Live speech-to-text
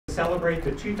celebrate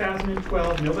the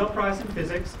 2012 Nobel Prize in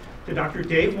Physics to Dr.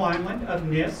 Dave Wineland of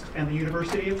NIST and the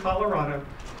University of Colorado.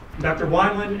 Dr.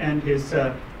 Wineland and his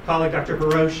colleague Dr.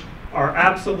 Hirosh are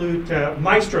absolute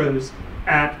maestros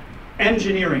at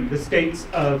engineering the states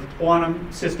of quantum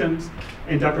systems.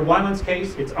 In Dr. Wineland's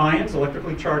case, it's ions,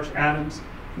 electrically charged atoms,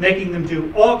 making them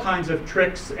do all kinds of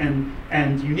tricks and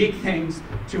unique things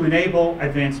to enable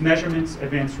advanced measurements,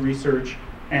 advanced research,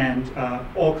 and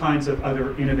all kinds of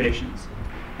other innovations.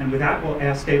 And with that, we'll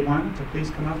ask Dave Wineland to please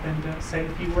come up and say a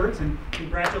few words, and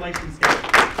congratulations, Dave.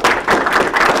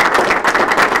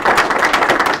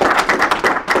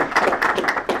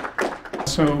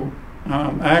 So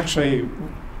I actually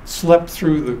slept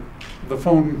through the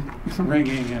phone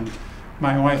ringing, and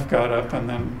my wife got up and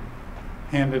then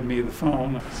handed me the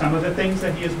phone. Some of the things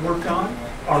that he has worked on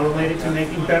are related to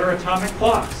making better atomic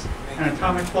clocks. And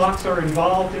atomic clocks are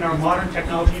involved in our modern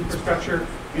technology infrastructure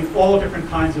in all different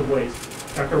kinds of ways.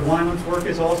 Dr. Wineland's work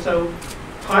is also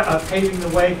paving the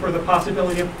way for the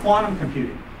possibility of quantum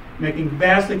computing, making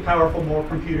vastly powerful more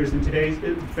computers than today's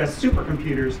best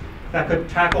supercomputers that could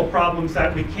tackle problems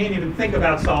that we can't even think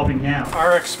about solving now.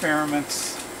 Our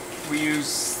experiments, we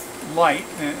use light,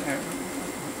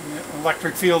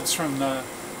 electric fields from the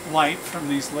light from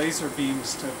these laser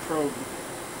beams to probe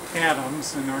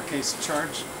atoms, in our case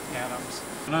charged atoms.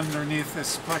 And underneath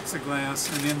this plexiglass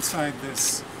and inside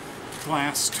this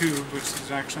glass tube, which is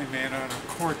actually made out of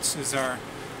quartz, is our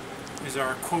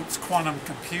quotes quantum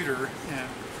computer. And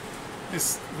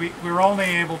this, we're only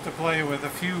able to play with a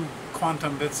few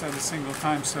quantum bits at a single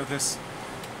time, so this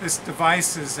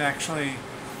device is actually,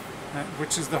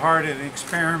 which is the heart of the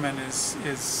experiment,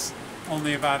 is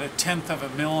only about 1/10 of a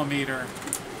millimeter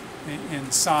in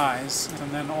size.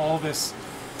 And then all this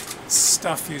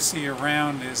stuff you see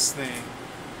around is the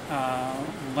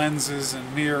lenses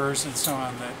and mirrors and so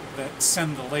on that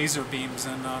send the laser beams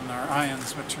in on our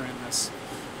ions, which are in this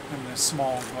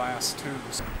small glass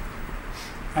tubes.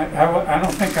 I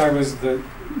don't think I was the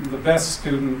best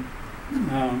student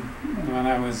when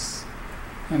I was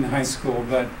in high school,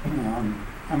 but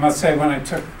I must say when I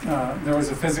took, there was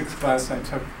a physics class I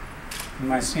took in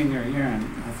my senior year, and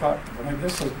I thought, boy,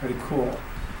 this was pretty cool.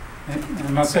 And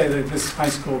I must say that this high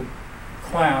school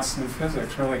class in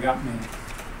physics really got me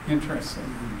interested,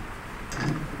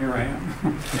 and here I am.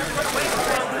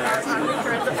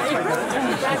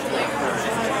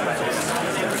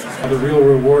 The real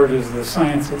reward is the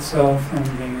science itself and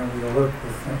being able to work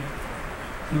with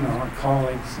our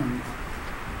colleagues,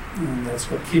 and that's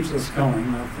what keeps us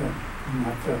going, not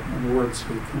the awards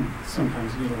we can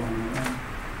sometimes get along the way.